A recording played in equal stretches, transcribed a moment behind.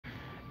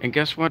And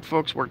guess what,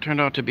 folks? Work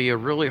turned out to be a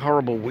really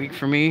horrible week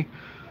for me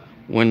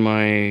when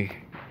my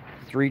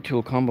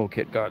 3-tool combo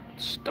kit got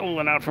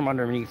stolen out from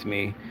underneath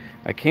me.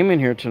 I came in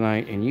here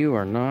tonight, and you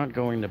are not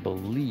going to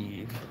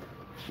believe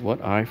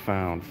what I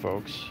found,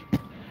 folks.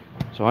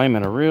 So I'm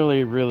in a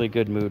really, really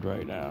good mood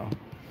right now.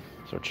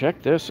 So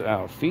check this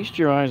out. Feast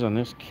your eyes on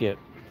this kit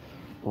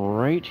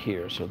right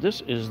here. So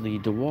this is the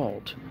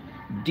DeWalt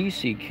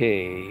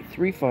DCK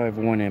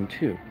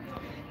 351M2.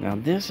 Now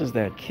this is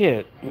that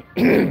kit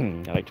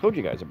that I told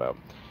you guys about.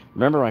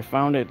 Remember, I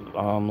found it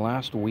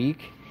last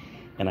week,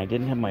 and I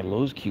didn't have my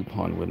Lowe's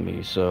coupon with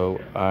me, so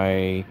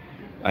I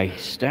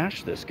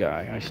stashed this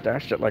guy. I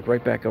stashed it like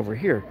right back over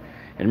here.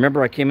 And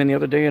remember, I came in the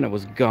other day and it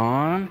was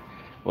gone.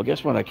 Well,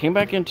 guess what? I came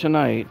back in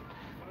tonight.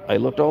 I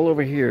looked all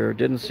over here,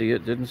 didn't see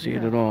it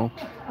at all,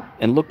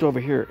 and looked over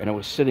here, and it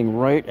was sitting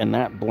right in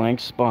that blank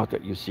spot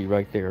that you see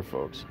right there,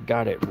 folks.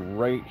 Got it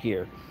right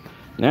here.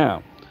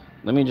 Now,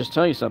 let me just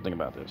tell you something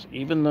about this.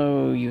 Even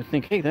though you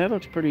think, hey, that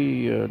looks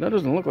pretty, that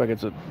doesn't look like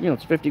it's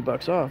it's 50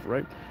 bucks off,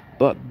 right?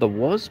 But the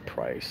was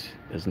price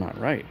is not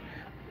right.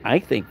 I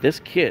think this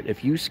kit,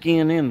 if you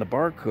scan in the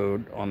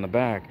barcode on the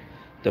back,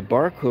 the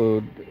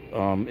barcode,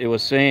 it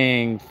was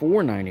saying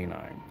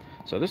 $4.99.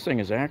 So this thing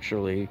is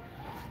actually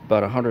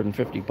about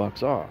 150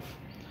 bucks off.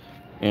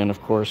 And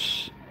of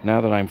course, now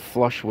that I'm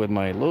flush with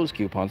my Lowe's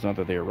coupons, not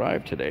that they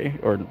arrived today,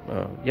 or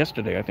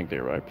yesterday I think they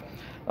arrived,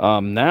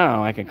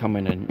 now I can come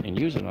in and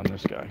use it on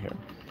this guy here.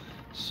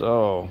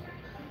 So,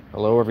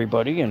 hello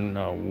everybody,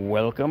 and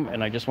welcome.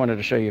 And I just wanted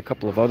to show you a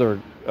couple of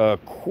other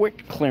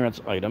quick clearance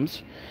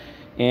items.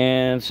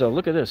 And so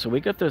look at this. So we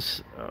got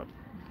this, let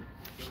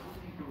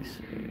me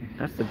see,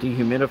 that's the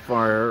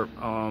dehumidifier.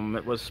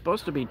 It was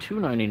supposed to be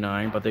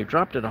 $2.99, but they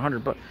dropped it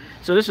 100 bucks.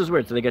 So this is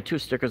weird. So they got two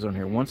stickers on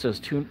here. One says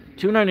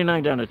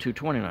 $2.99 down to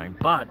 $2.29,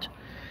 but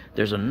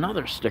there's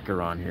another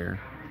sticker on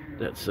here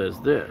that says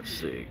this,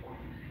 see,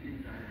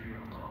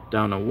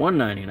 down to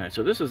 $1.99.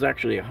 So this is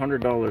actually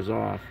 $100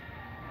 off,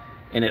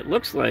 and it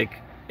looks like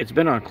it's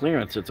been on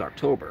clearance since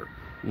October.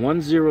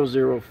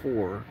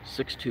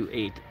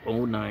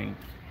 1004-628-097.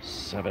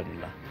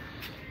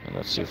 And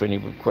let's see if any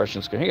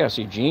questions can. Hey, I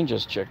see Gene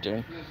just checked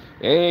in.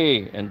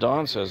 Hey, and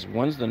Don says,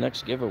 when's the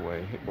next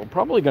giveaway? We're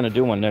probably going to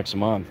do one next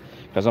month,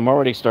 because I'm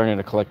already starting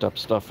to collect up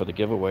stuff for the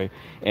giveaway.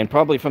 And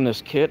probably from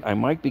this kit, I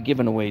might be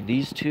giving away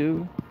these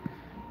two,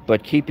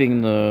 but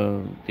keeping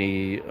the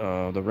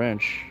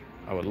wrench.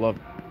 I would love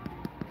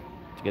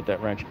to get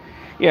that wrench.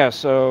 Yeah,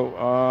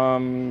 so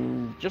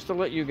just to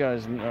let you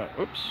guys know.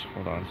 Oops,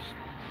 hold on.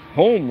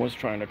 Home was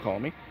trying to call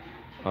me.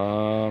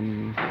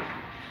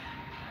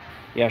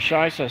 Yeah,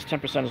 Shy says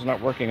 10% is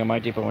not working on my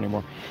Depot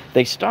anymore.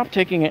 They stopped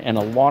taking it in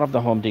a lot of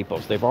the Home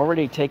Depots. They've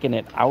already taken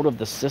it out of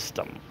the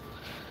system.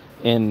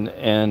 But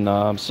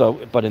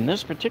in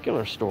this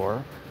particular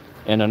store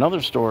and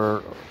another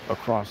store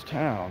across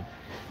town,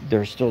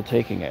 they're still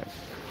taking it.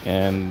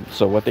 And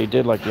so what they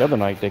did, like the other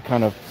night, they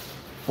kind of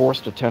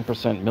forced a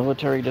 10%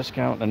 military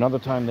discount. Another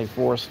time they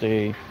forced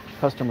a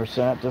customer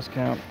sat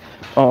discount.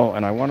 Oh,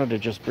 and I wanted to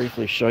just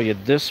briefly show you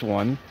this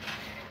one.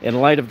 In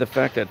light of the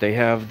fact that they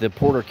have the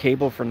Porter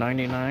cable for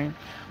 $99,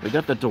 we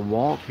got the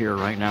DeWalt here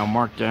right now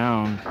marked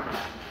down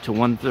to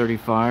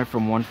 $135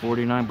 from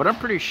 $149, but I'm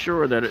pretty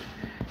sure that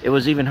it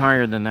was even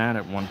higher than that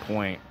at one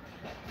point.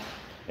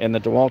 And the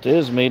DeWalt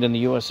is made in the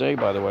USA,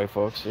 by the way,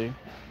 folks, see?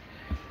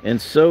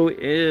 And so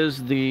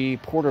is the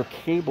Porter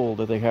cable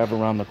that they have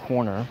around the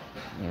corner,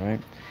 all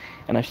right?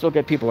 And I still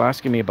get people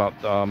asking me about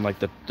like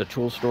the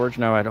tool storage.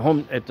 Now at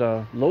home at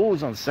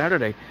Lowe's on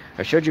Saturday,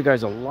 I showed you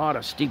guys a lot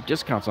of steep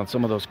discounts on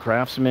some of those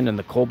Craftsman and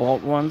the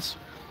Cobalt ones.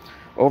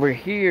 Over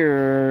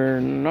here,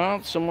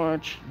 not so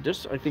much.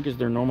 This, I think, is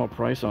their normal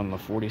price on the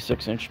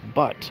 46-inch.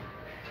 But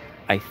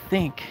I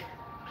think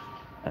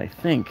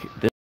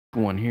this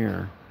one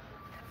here,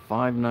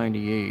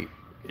 $598,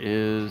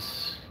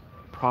 is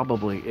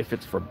probably, if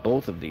it's for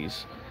both of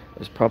these,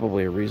 is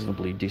probably a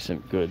reasonably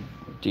decent good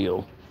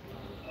deal.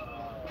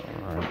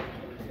 All right.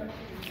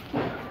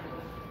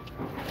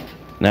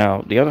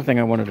 Now, the other thing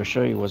I wanted to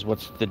show you was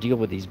what's the deal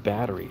with these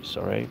batteries,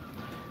 all right?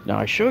 Now,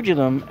 I showed you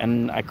them,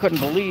 and I couldn't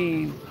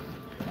believe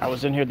I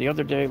was in here the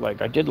other day.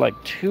 Like, I did like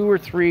 2 or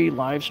 3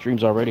 live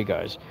streams already,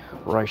 guys,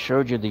 where I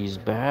showed you these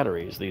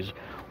batteries, these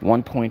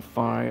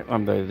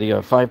 1.5, the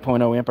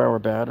 5.0 amp hour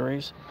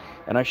batteries.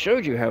 And I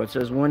showed you how it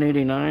says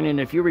 189. And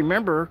if you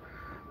remember,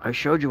 I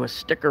showed you a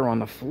sticker on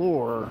the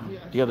floor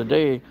the other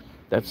day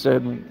that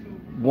said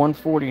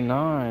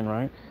 149,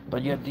 right?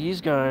 But yet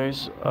these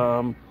guys,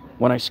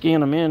 when I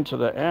scan them into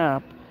the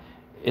app,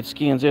 it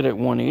scans it at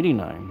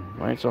 189,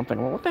 right? So I'm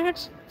thinking, well, what the heck?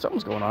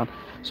 Something's going on.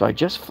 So I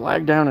just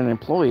flagged down an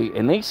employee,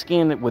 and they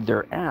scan it with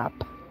their app,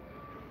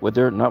 with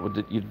their, not with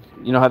the, you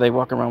know how they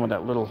walk around with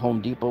that little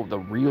Home Depot, the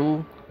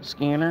real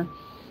scanner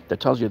that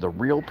tells you the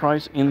real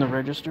price in the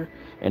register,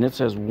 and it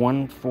says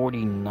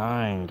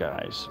 149,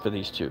 guys, for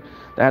these two.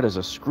 That is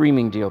a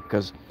screaming deal,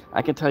 because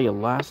I can tell you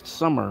last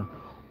summer,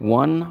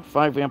 one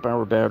 5 amp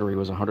hour battery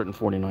was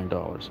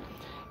 $149.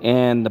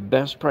 And the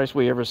best price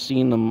we ever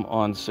seen them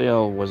on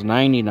sale was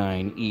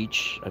 $99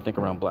 each, I think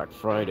around Black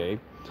Friday.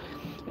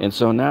 And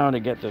so now to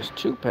get this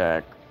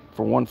 2-pack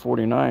for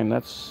 $149,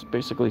 that's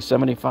basically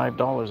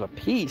 $75 a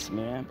piece,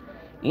 man.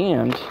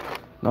 And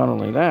not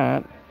only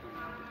that,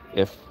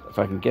 if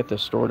I can get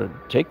this store to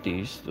take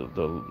these,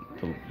 the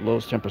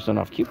Lowe's 10%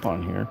 off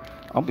coupon here,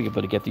 I'll be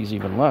able to get these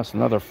even less.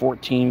 Another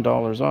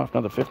 $14 off,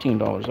 another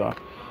 $15 off.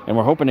 And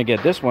we're hoping to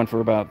get this one for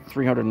about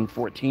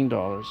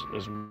 $314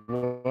 as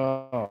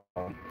well.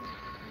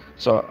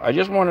 So I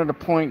just wanted to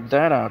point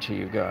that out to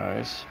you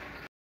guys.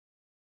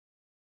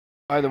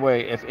 By the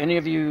way, if any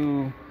of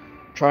you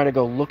try to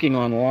go looking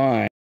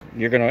online,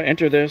 you're going to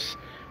enter this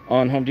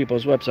on Home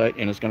Depot's website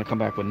and it's going to come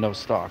back with no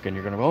stock. And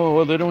you're going to go, oh,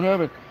 well, they don't have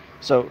it.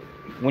 So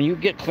when you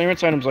get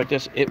clearance items like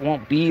this, it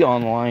won't be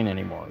online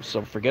anymore.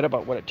 So forget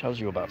about what it tells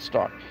you about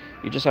stock.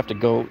 You just have to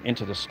go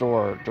into the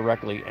store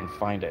directly and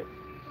find it.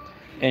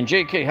 And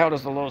JK, how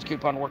does the Lowe's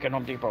coupon work at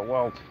Home Depot?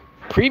 Well,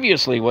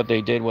 previously what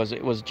they did was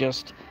it was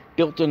just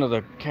built into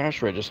the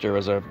cash register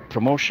as a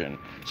promotion.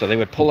 So they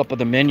would pull up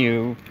with a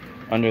menu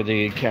under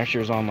the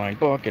cashier's online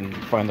book and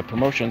find the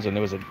promotions, and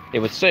it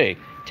would say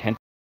 10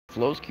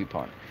 Lowe's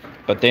coupon.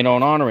 But they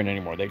don't honor it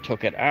anymore. They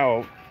took it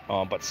out,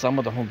 but some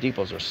of the Home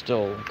Depots are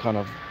still kind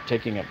of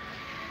taking it.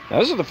 Now,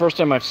 this is the first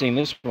time I've seen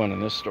this one in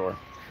this store.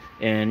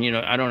 And, you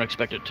know, I don't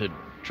expect it to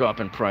drop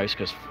in price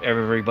because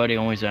everybody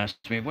always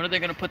asks me, when are they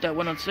going to put that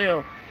one on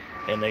sale?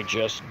 And they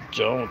just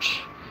don't.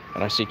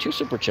 And I see 2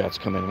 super chats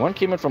come in. One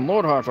came in from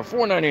Lord Hart for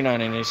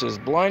 $4.99, and he says,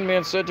 blind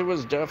man said to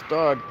his deaf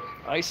dog,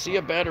 I see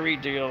a battery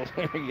deal.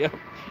 Yep,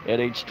 at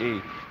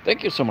HD.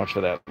 Thank you so much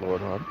for that, Lord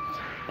Hart.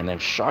 And then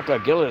Shaka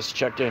Gillis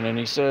checked in, and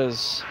he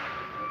says,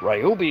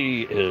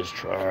 Ryobi is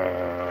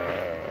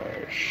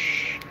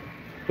trash.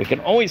 We can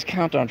always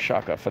count on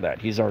Shaka for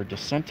that. He's our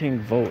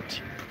dissenting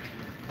vote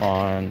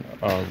on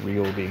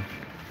Ryobi.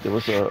 There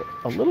was a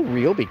little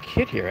Ryobi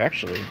kit here,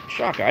 actually.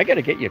 Shaka, I got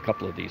to get you a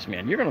couple of these,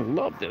 man. You're going to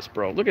love this,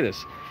 bro. Look at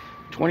this.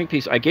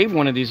 20-piece. I gave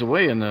one of these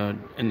away in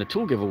the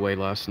tool giveaway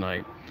last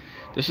night.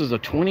 This is a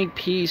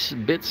 20-piece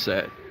bit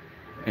set,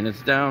 and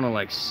it's down to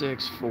like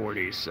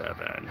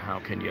 $647. How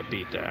can you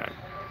beat that?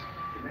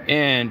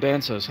 And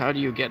Ben says, how do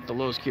you get the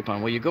Lowe's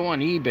coupon? Well, you go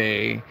on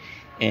eBay,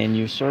 and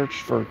you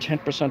search for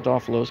 10%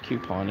 off Lowe's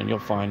coupon, and you'll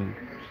find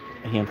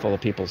a handful of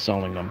people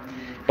selling them.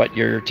 But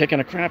you're taking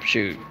a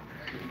crapshoot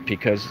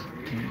because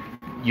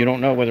you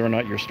don't know whether or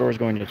not your store is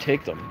going to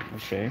take them,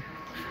 okay?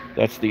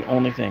 That's the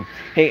only thing.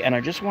 Hey, and I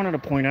just wanted to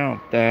point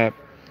out that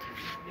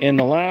in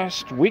the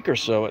last week or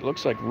so, it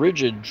looks like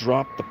Rigid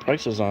dropped the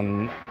prices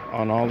on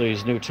all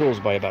these new tools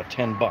by about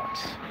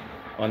 $10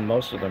 on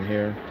most of them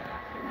here.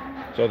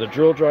 So the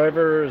drill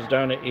driver is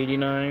down to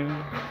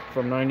 $89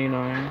 from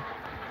 $99.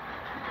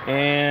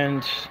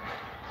 And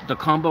the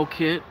combo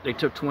kit, they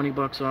took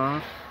 $20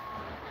 off.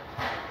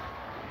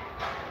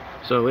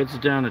 So it's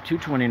down to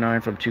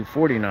 $229 from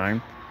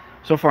 $249.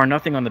 So far,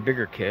 nothing on the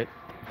bigger kit.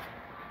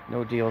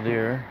 No deal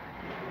there.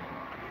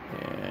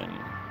 And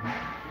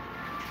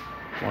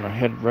want to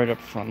head right up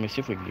front. Let me see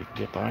if we can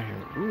get by here.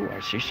 Ooh, I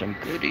see some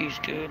goodies,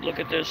 dude. Look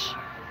at this.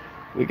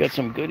 We got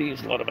some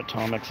goodies, a lot of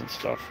atomics and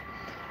stuff.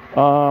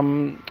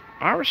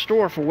 Our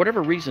store, for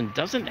whatever reason,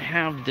 doesn't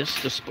have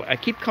this display. I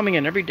keep coming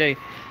in every day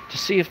to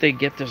see if they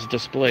get this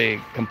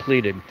display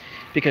completed.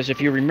 Because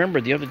if you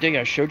remember, the other day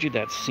I showed you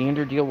that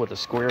sander deal with a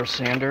square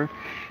sander,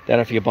 that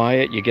if you buy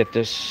it, you get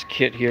this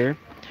kit here.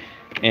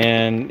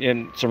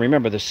 And so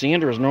remember, the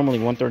sander is normally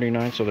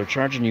 $139, so they're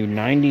charging you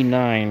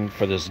 $99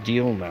 for this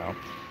deal now.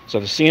 So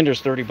the sander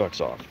is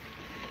 $30 off.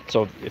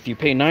 So if you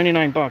pay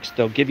 $99,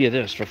 they'll give you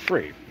this for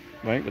free,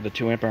 right, with the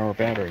 2 amp hour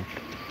battery.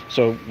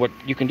 So what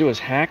you can do is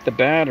hack the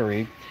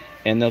battery,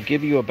 and they'll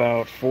give you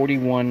about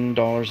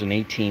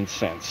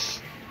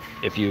 $41.18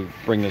 if you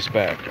bring this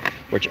back,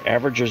 which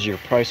averages your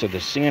price of the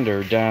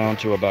sander down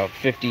to about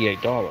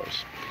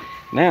 $58.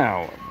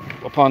 Now,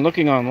 upon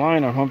looking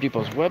online on Home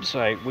Depot's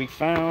website, we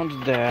found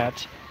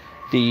that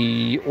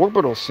the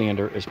orbital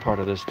sander is part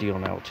of this deal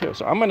now too.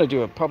 So I'm going to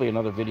do probably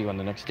another video in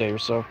the next day or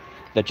so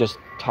that just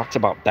talks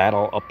about that.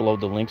 I'll upload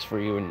the links for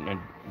you and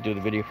do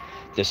the video.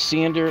 The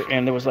sander,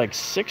 and there was like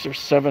 6 or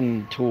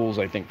 7 tools,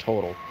 I think,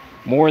 total.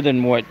 More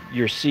than what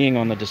you're seeing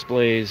on the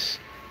displays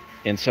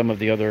in some of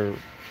the other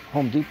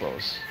Home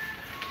Depots.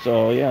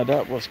 So yeah,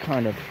 that was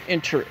kind of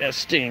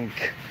interesting.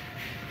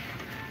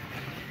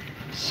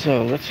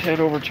 So let's head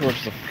over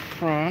towards the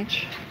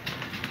front.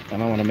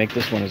 And I want to make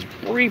this one as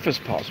brief as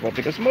possible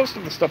because most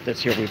of the stuff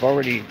that's here we've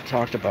already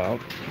talked about.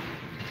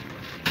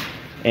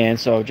 And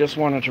so just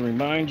wanted to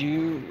remind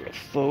you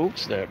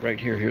folks that right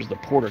here, here's the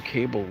Porter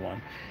cable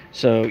one.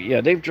 So yeah,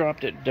 they've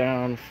dropped it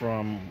down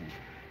from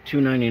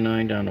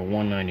 $2.99 down to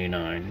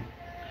 $1.99.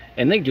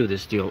 And they do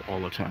this deal all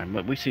the time.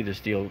 But we see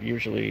this deal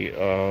usually,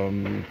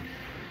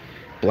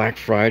 Black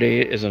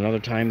Friday is another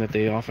time that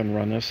they often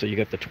run this. So you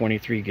got the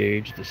 23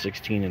 gauge, the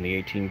 16 and the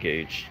 18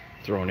 gauge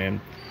thrown in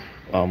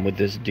with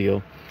this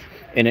deal.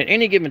 And at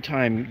any given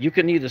time, you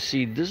can either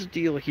see this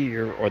deal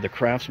here or the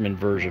Craftsman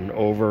version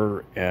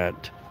over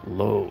at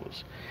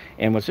Lowe's.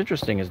 And what's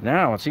interesting is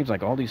now it seems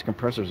like all these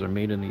compressors are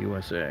made in the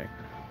USA.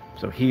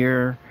 So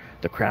here,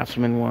 the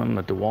Craftsman one,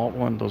 the DeWalt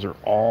one, those are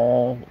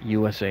all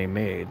USA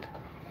made.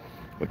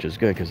 which is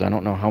good because I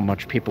don't know how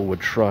much people would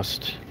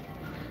trust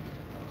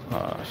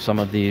some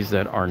of these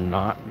that are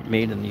not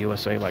made in the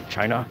USA, like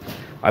China.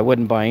 I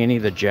wouldn't buy any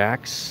of the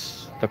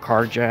jacks, the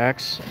car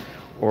jacks,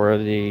 or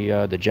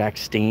the jack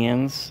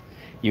stands.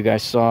 You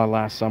guys saw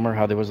last summer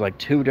how there was like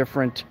 2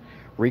 different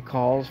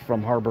recalls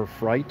from Harbor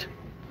Freight.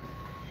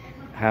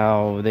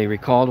 How they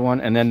recalled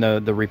one, and then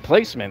the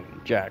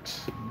replacement jack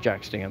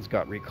stands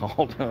got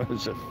recalled. It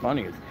was just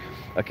funny.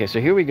 Okay,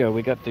 so here we go.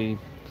 We got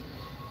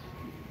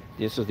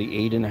this is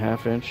the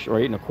 8.5 inch, or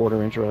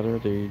 8.25 inch rather,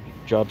 the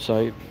job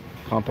site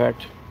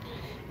compact.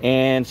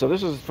 And so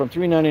this is from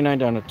 $3.99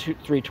 down to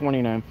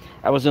 $3.29.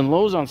 I was in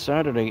Lowe's on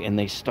Saturday, and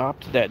they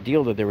stopped that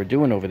deal that they were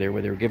doing over there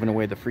where they were giving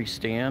away the free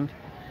stand.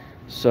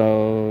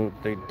 So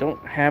they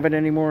don't have it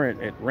anymore.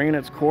 It ran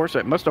its course.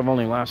 It must have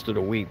only lasted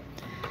a week.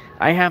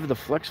 I have the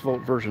flex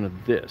volt version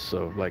of this,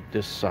 so like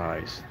this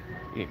size,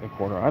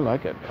 8.25. I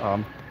like it.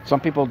 Some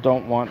people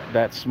don't want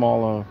that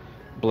smaller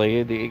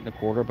blade, the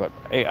 8.25, but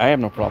hey, I have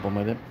no problem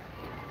with it.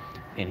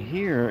 And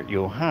here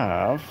you'll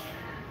have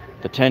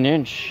the 10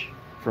 inch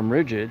from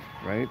Rigid,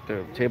 right?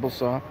 The table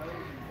saw.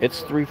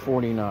 It's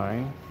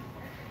 $3.49.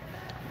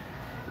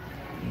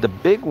 The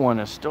big one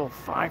is still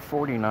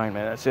 $5.49,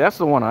 man. See, that's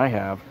the one I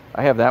have.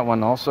 I have that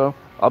one also.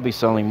 I'll be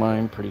selling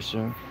mine pretty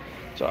soon.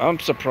 So I'm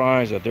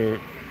surprised that they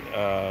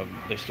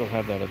still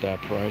have that at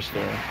that price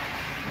there.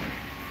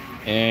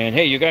 And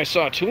hey, you guys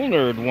saw Tool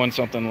Nerd won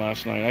something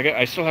last night.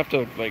 I still have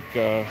to like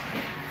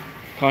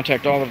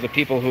contact all of the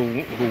people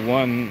who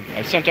won.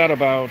 I sent out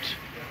about,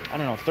 I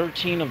don't know,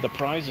 13 of the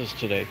prizes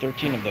today,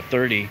 13 of the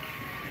 30.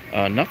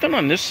 Nothing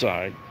on this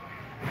side.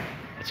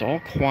 It's all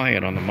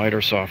quiet on the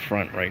Mitersoft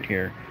front right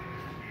here.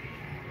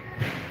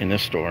 In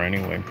this store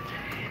anyway.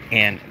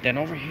 And then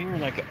over here,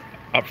 like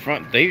up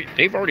front,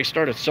 they've already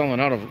started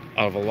selling out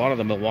of a lot of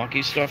the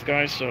Milwaukee stuff,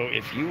 guys. So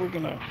if you were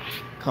gonna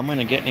come in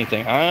and get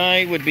anything,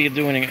 I would be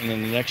doing it in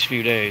the next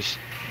few days.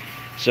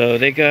 So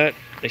they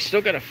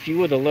still got a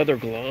few of the leather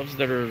gloves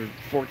that are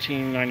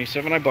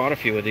 $14.97. I bought a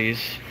few of these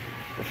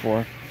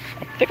before.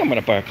 I think I'm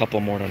gonna buy a couple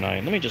more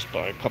tonight. Let me just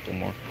buy a couple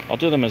more. I'll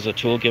do them as a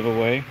tool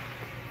giveaway.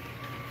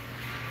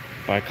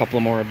 Buy a couple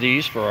more of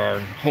these for our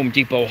Home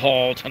Depot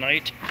haul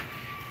tonight.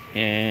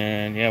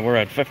 And yeah, we're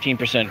at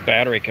 15%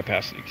 battery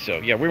capacity, so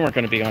yeah, we weren't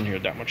going to be on here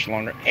that much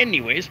longer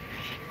anyways.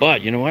 But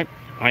you know what,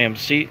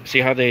 see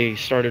how they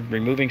started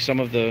removing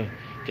some of the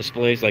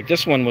displays. Like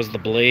this one was the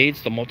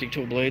blades, the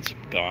multi-tool blades,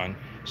 gone,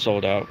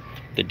 sold out.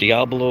 The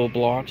Diablo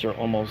blocks are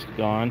almost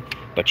gone.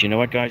 But you know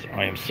what, guys,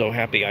 I am so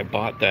happy I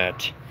bought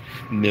that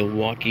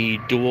Milwaukee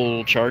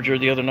dual charger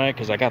the other night,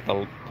 because I got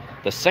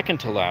the second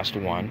to last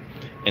one,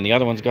 and the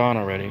other one's gone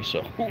already.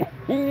 So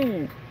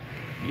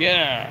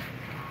yeah,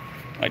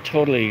 I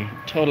totally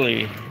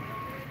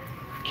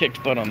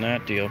kicked butt on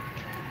that deal.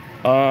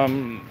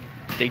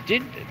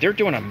 They're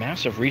doing a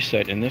massive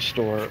reset in this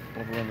store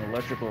over in the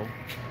electrical.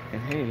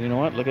 And hey, you know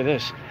what? Look at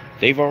this.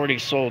 They've already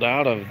sold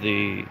out of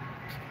the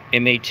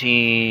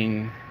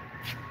M18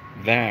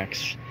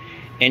 Vax.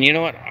 And you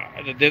know what?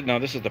 Now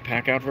this is the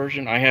pack out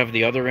version. I have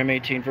the other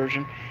M18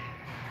 version.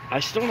 I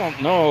still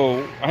don't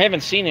know. I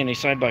haven't seen any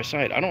side by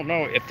side. I don't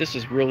know if this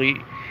is really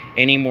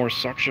any more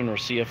suction or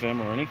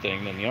CFM or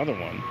anything than the other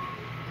one.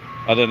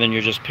 Other than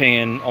you're just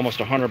paying almost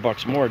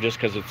 $100 more just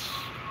because it's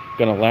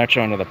going to latch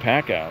onto the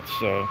pack out.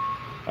 So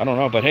I don't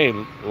know, but hey,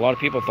 a lot of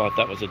people thought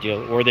that was a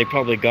deal, or they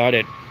probably got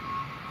it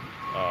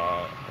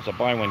as a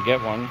buy one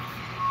get one.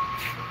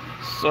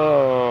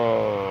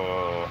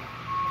 So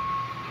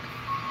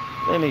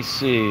let me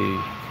see.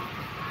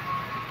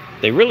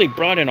 They really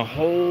brought in a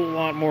whole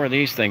lot more of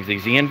these things,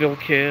 these anvil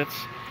kits,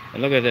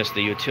 and look at this,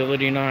 the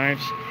utility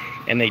knives,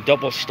 and they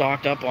double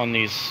stocked up on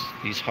these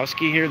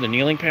Husky here, the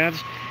kneeling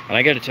pads. And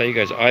I got to tell you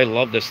guys, I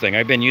love this thing.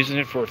 I've been using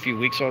it for a few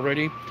weeks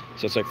already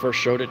since I first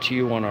showed it to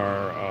you on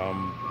our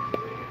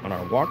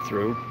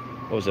walkthrough.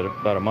 What was it,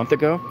 about a month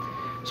ago?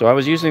 So I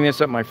was using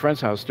this at my friend's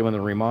house doing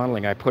the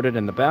remodeling. I put it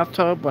in the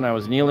bathtub when I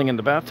was kneeling in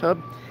the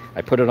bathtub.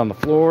 I put it on the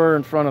floor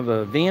in front of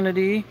the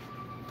vanity.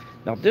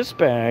 Now this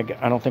bag,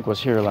 I don't think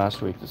was here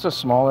last week. It's a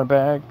smaller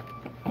bag,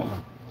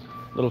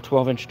 little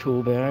 12-inch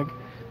tool bag.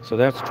 So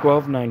that's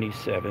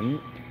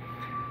 $12.97.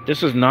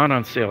 This is not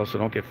on sale, so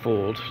don't get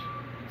fooled.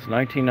 It's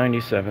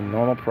 $19.97,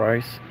 normal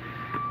price.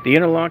 The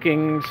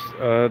interlockings,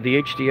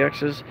 the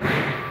HDXs,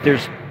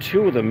 there's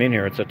 2 of them in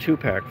here. It's a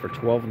 2-pack for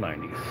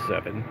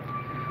 $12.97.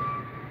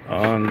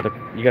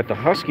 You got the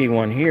Husky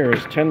one here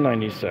is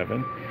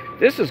 $10.97.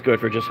 This is good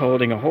for just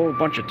holding a whole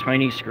bunch of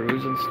tiny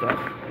screws and stuff.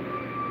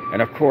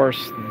 And of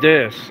course,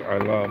 this I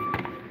love.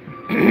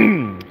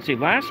 See,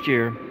 last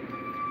year,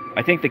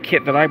 I think the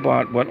kit that I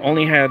bought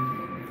only had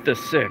the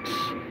 6.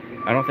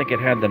 I don't think it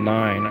had the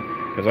 9,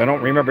 because I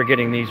don't remember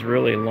getting these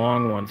really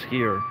long ones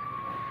here.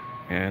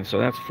 And so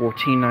that's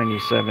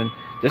 $14.97.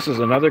 This is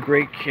another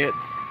great kit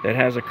that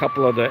has a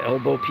couple of the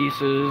elbow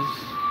pieces,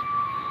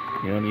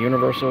 you know, the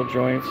universal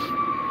joints,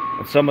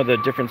 and some of the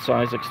different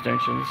size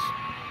extensions.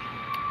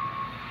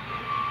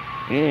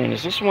 And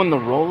is this one the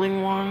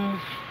rolling one?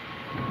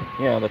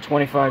 Yeah, the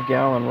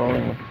 25-gallon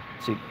rolling one.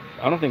 See,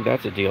 I don't think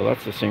that's a deal.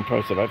 That's the same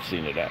price that I've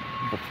seen it at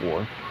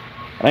before.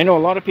 And I know a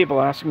lot of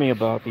people ask me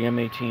about the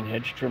M18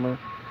 hedge trimmer,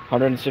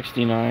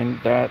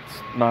 169. That's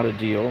not a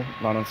deal,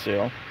 not on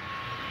sale.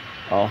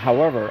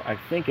 However, I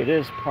think it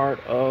is part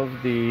of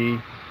the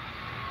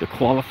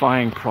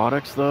qualifying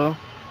products though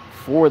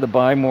for the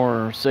buy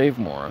more or save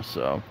more.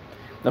 So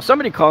now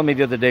somebody called me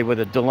the other day with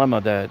a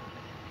dilemma that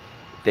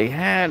they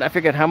had, I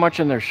forget how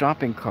much in their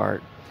shopping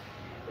cart,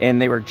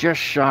 and they were just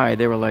shy.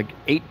 They were like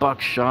 $8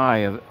 shy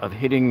of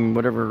hitting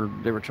whatever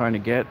they were trying to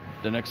get,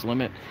 the next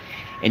limit.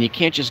 And you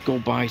can't just go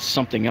buy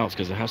something else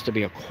because it has to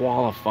be a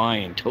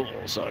qualifying tool,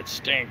 so it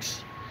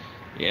stinks.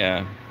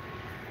 Yeah.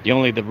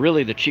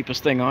 Really the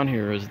cheapest thing on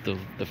here is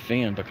the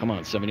fan, but come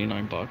on,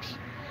 79 bucks.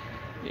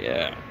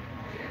 Yeah.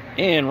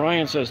 And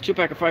Ryan says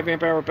 2-pack of 5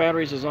 amp hour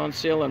batteries is on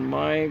sale in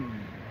my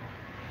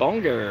bomb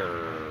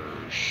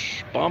gears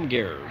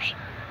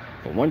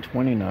for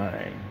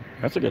 $129.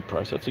 That's a good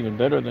price. That's even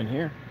better than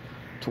here.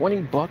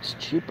 20 bucks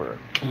cheaper.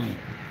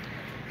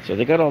 So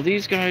they got all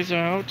these guys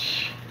out.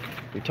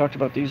 We talked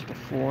about these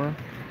before.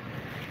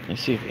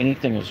 Let's see if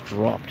anything has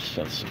dropped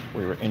since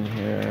we were in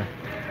here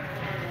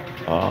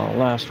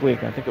last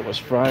week. I think it was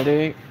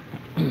Friday.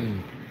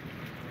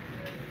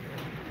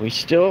 We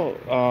still,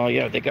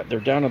 yeah, they're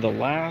down to the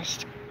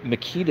last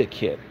Makita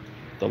kit,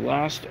 the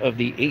last of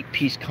the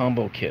 8-piece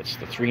combo kits,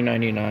 the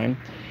 $3.99.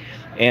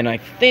 And I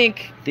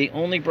think the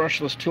only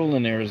brushless tool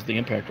in there is the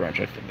impact wrench.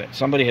 I think that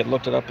somebody had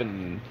looked it up,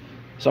 and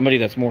somebody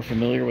that's more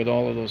familiar with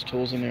all of those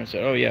tools in there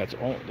said, "Oh yeah,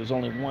 there's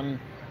only one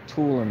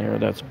tool in there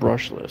that's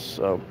brushless."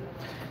 So,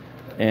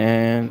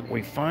 and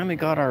we finally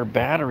got our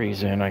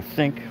batteries in, I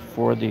think,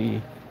 for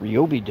the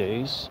Ryobi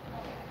Days.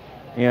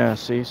 Yeah,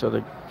 see, so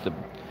the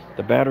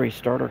battery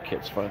starter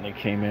kits finally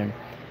came in.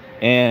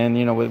 And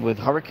you know, with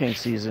hurricane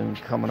season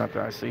coming up,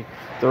 guys, see,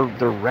 they're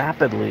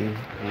rapidly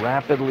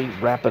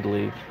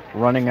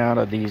running out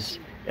of these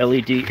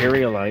LED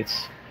area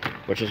lights,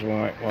 which is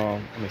why, well,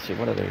 let me see,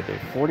 what are they?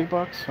 They're 40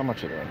 bucks? How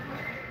much are they?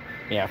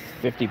 Yeah,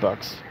 50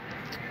 bucks.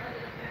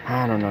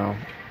 I don't know.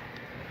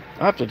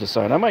 I'll have to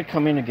decide. I might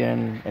come in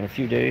again in a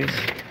few days,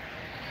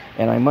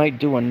 and I might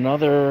do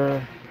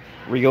another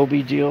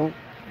Ryobi deal.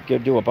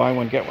 Do a buy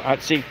one get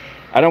one. See,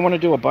 I don't want to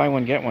do a buy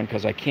one get one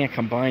because I can't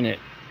combine it.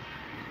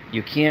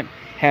 You can't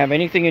have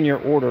anything in your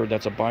order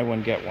that's a buy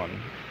one get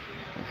one.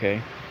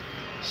 Okay,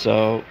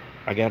 so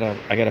I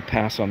gotta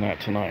pass on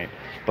that tonight.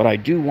 But I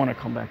do want to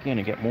come back in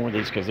and get more of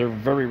these because they're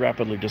very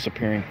rapidly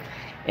disappearing.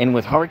 And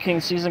with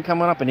hurricane season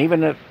coming up, and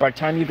even if by the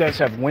time you guys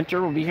have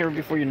winter, will be here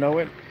before you know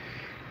it.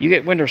 You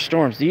get winter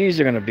storms. These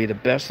are going to be the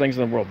best things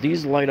in the world.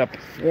 These light up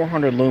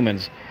 400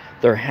 lumens.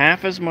 They're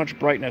half as much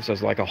brightness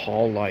as like a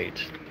hall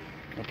light.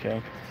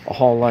 Okay, a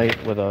hall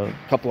light with a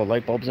couple of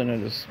light bulbs in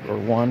it is, or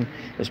one,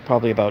 is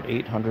probably about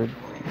 800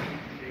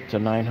 to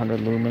 900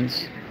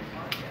 lumens.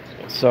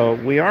 So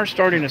we are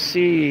starting to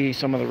see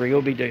some of the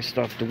Ryobi Day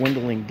stuff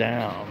dwindling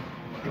down.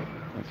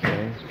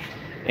 Okay,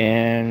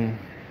 and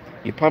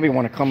you probably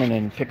want to come in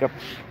and pick up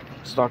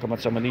stock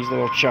about some of these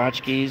little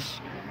tchotchkes.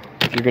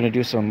 If you're going to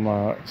do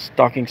some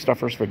stocking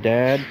stuffers for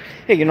Dad.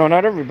 Hey, you know,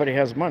 not everybody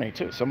has money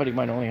too. Somebody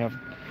might only have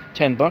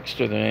 10 bucks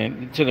to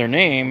their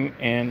name,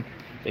 and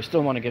they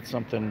still want to get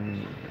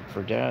something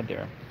for Dad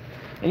there.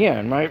 And yeah,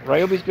 and my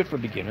Ryobi's good for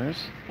beginners.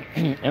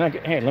 And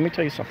hey, let me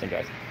tell you something,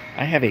 guys.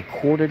 I have a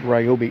corded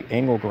Ryobi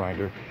angle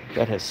grinder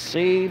that has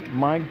saved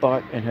my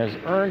butt and has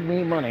earned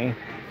me money.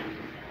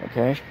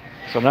 Okay,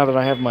 so now that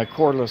I have my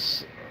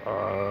cordless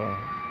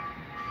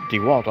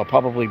DeWalt, I'll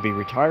probably be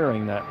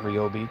retiring that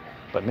Ryobi.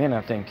 But man,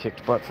 that thing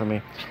kicked butt for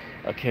me.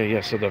 Okay,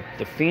 yeah, so the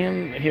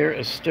fan here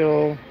is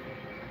still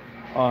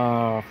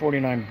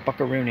 49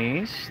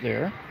 buckaroonies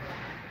there.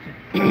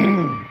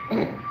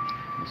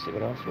 Let's see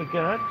what else we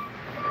got.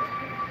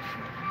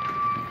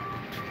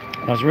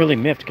 I was really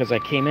miffed because I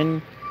came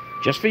in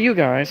just for you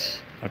guys.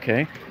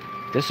 Okay,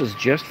 this is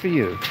just for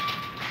you.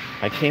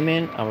 I came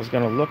in, I was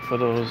gonna look for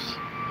those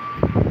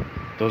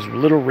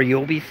little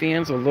Ryobi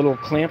fans, the little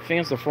clamp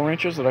fans, the 4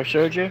 inches that I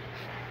showed you.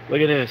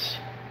 Look at this.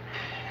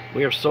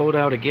 We are sold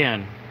out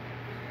again.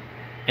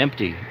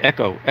 Empty.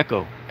 Echo,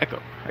 echo,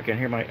 echo. I can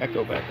hear my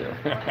echo back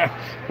there.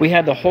 We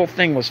had the whole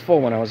thing was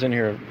full when I was in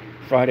here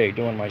Friday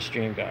doing my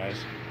stream, guys.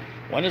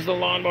 When is the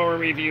lawnmower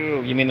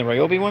review? You mean the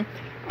Ryobi one?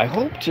 I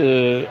hope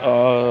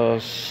to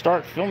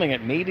start filming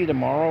it maybe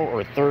tomorrow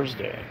or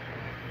Thursday.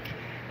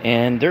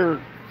 And we're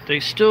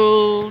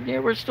still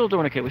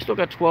doing okay. We still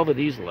got 12 of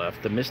these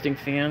left, the misting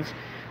fans.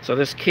 So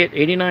this kit,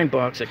 89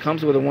 bucks. It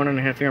comes with a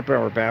 1.5 amp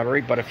hour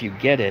battery, but if you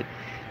get it,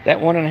 that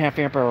 1.5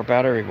 amp hour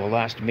battery will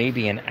last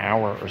maybe an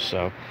hour or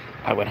so.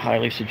 I would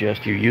highly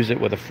suggest you use it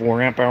with a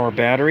 4 amp hour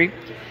battery,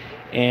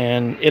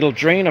 and it'll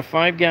drain a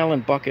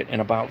 5-gallon bucket in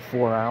about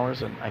 4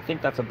 hours, and I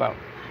think that's about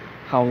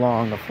how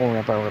long the 4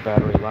 amp hour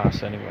battery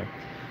lasts anyway.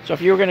 So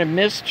if you're going to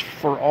mist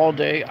for all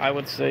day, I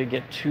would say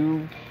get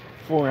 2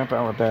 4 amp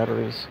hour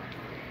batteries,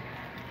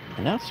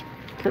 and that's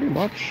pretty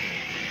much.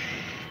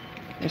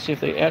 Let me see if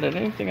they added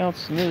anything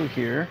else new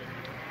here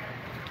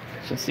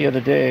since the other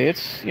day.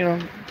 It's, you know,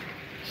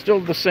 still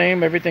the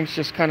same. Everything's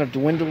just kind of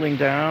dwindling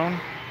down.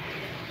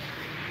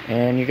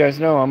 And you guys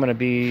know I'm going to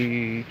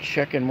be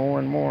checking more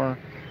and more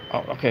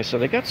Oh, okay, so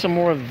they got some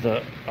more of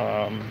the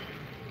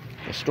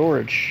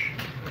storage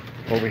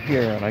over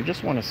here, and I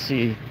just want to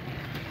see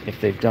if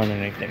they've done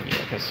anything yet,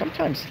 because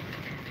sometimes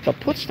they'll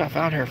put stuff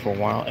out here for a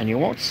while and you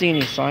won't see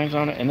any signs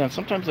on it, and then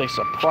sometimes they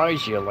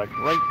surprise you like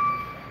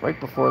right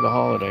before the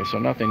holiday. So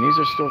nothing. These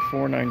are still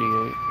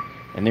 $4.98,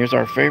 and there's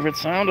our favorite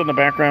sound in the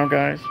background,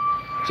 guys.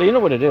 So you know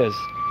what it is,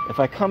 if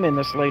I come in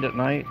this late at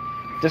night,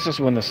 this is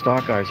when the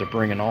stock guys are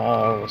bringing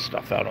all the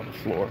stuff out on the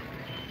floor.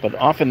 But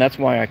often that's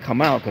why I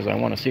come out, because I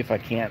want to see if I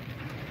can't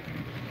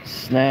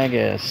snag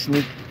a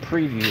sneak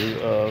preview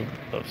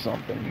of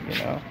something, you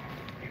know.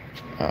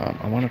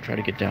 I want to try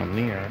to get down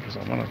there because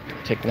I want to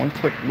take one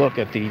quick look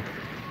at the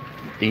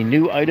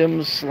new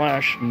items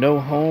 / no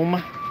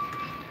home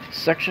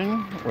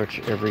section, which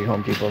every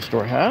Home Depot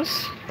store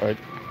has, or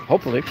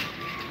hopefully.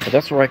 But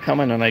that's where I come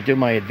in and I do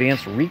my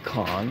advanced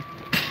recon,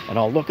 and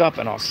I'll look up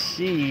and I'll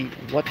see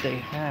what they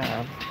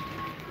have,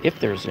 if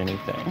there's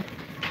anything.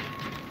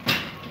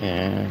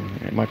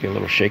 And it might be a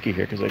little shaky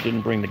here because I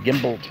didn't bring the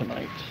gimbal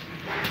tonight.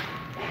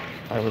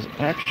 I was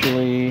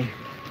actually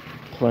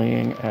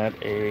playing at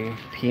a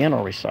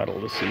piano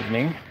recital this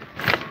evening,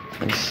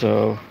 and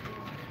so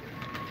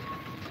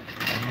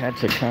I had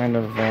to kind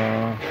of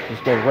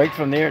just go right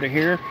from there to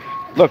here.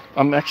 Look,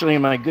 I'm actually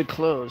in my good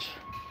clothes.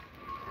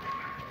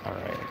 All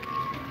right,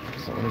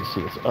 so let me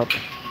see, it's up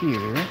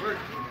here.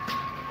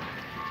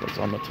 So it's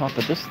on the top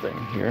of this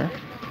thing here.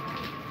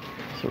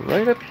 So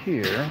right up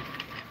here,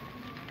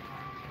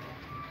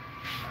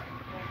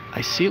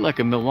 I see like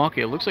a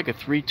Milwaukee. It looks like a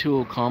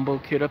 3-tool combo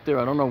kit up there.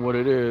 I don't know what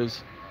it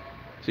is.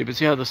 So you can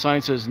see how the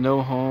sign says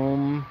no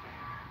home,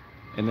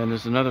 and then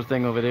there's another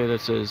thing over there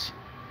that says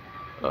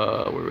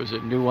where is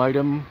it, new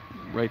item,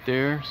 right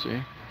there.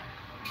 See,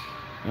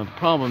 now the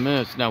problem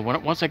is, now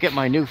once I get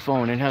my new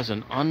phone, it has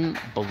an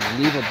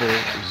unbelievable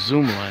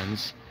zoom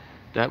lens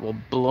that will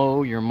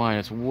blow your mind.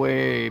 It's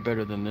way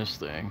better than this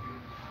thing.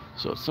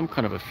 So it's some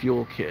kind of a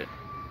fuel kit.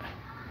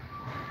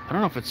 I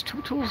don't know if it's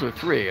 2 tools or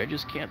 3, I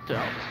just can't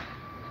tell.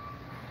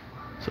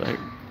 So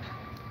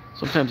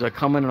sometimes I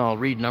come in and I'll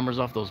read numbers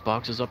off those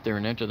boxes up there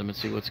and enter them and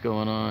see what's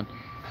going on.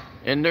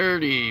 And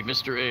Nerdy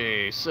Mr.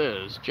 A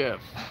says,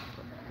 Jeff,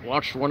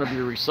 watched one of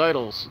your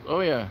recitals. Oh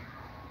yeah,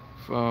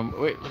 from,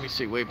 wait, let me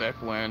see, way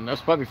back when.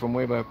 That's probably from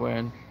way back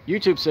when.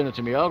 YouTube sent it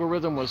to me.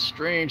 Algorithm was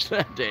strange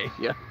that day.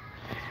 Yeah.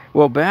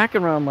 Well, back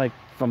around like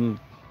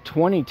from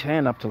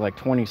 2010 up to like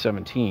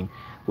 2017,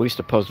 we used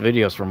to post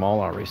videos from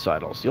all our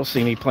recitals. You'll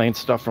see me playing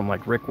stuff from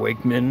like Rick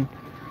Wakeman.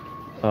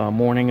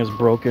 Morning is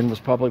Broken was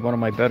probably one of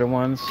my better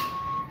ones.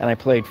 And I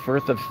played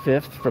Firth of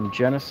Fifth from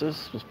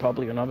Genesis, was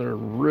probably another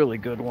really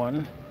good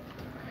one.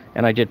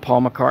 And I did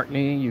Paul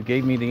McCartney, You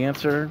Gave Me the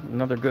Answer,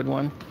 another good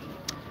one.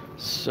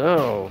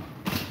 So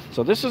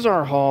this is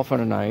our haul for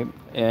tonight.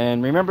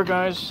 And remember,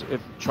 guys,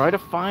 try to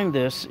find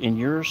this in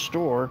your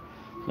store.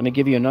 Let me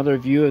give you another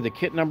view of the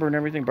kit number and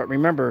everything. But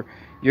remember,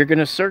 you're going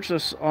to search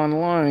this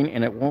online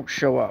and it won't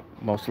show up,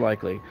 most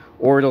likely.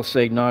 Or it'll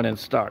say not in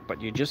stock.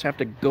 But you just have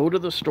to go to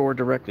the store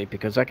directly,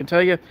 because I can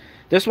tell you,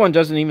 this one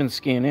doesn't even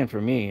scan in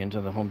for me into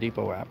the Home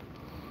Depot app.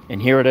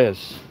 And here it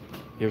is.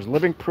 Here's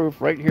living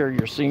proof right here.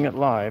 You're seeing it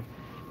live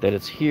that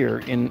it's here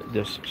in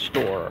this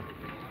store.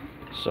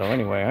 So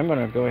anyway, I'm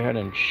going to go ahead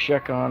and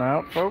check on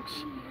out,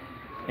 folks.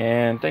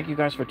 And thank you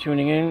guys for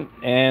tuning in.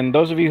 And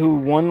those of you who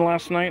won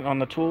last night on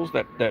the tools,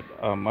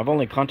 I've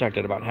only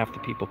contacted about half the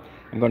people.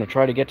 I'm going to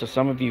try to get to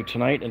some of you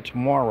tonight and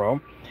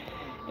tomorrow.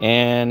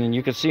 And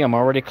you can see I'm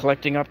already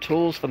collecting up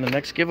tools for the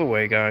next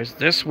giveaway, guys.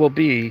 This will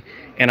be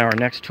in our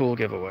next tool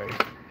giveaway.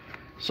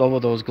 So will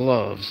those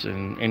gloves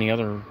and any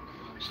other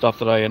stuff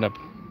that I end up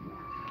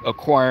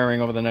acquiring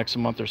over the next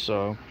month or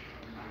so.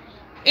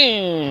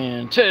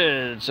 And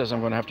Ted says I'm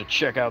going to have to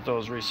check out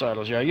those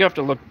recitals. Yeah, you have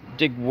to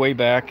dig way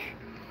back.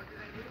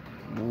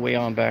 Way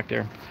on back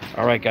there.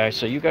 All right, guys,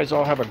 so you guys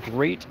all have a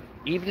great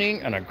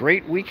evening and a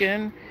great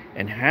weekend,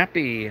 and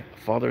happy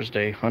Father's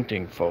Day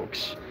hunting,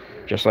 folks,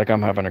 just like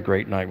I'm having a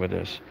great night with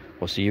this.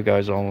 We'll see you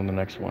guys all in the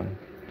next one.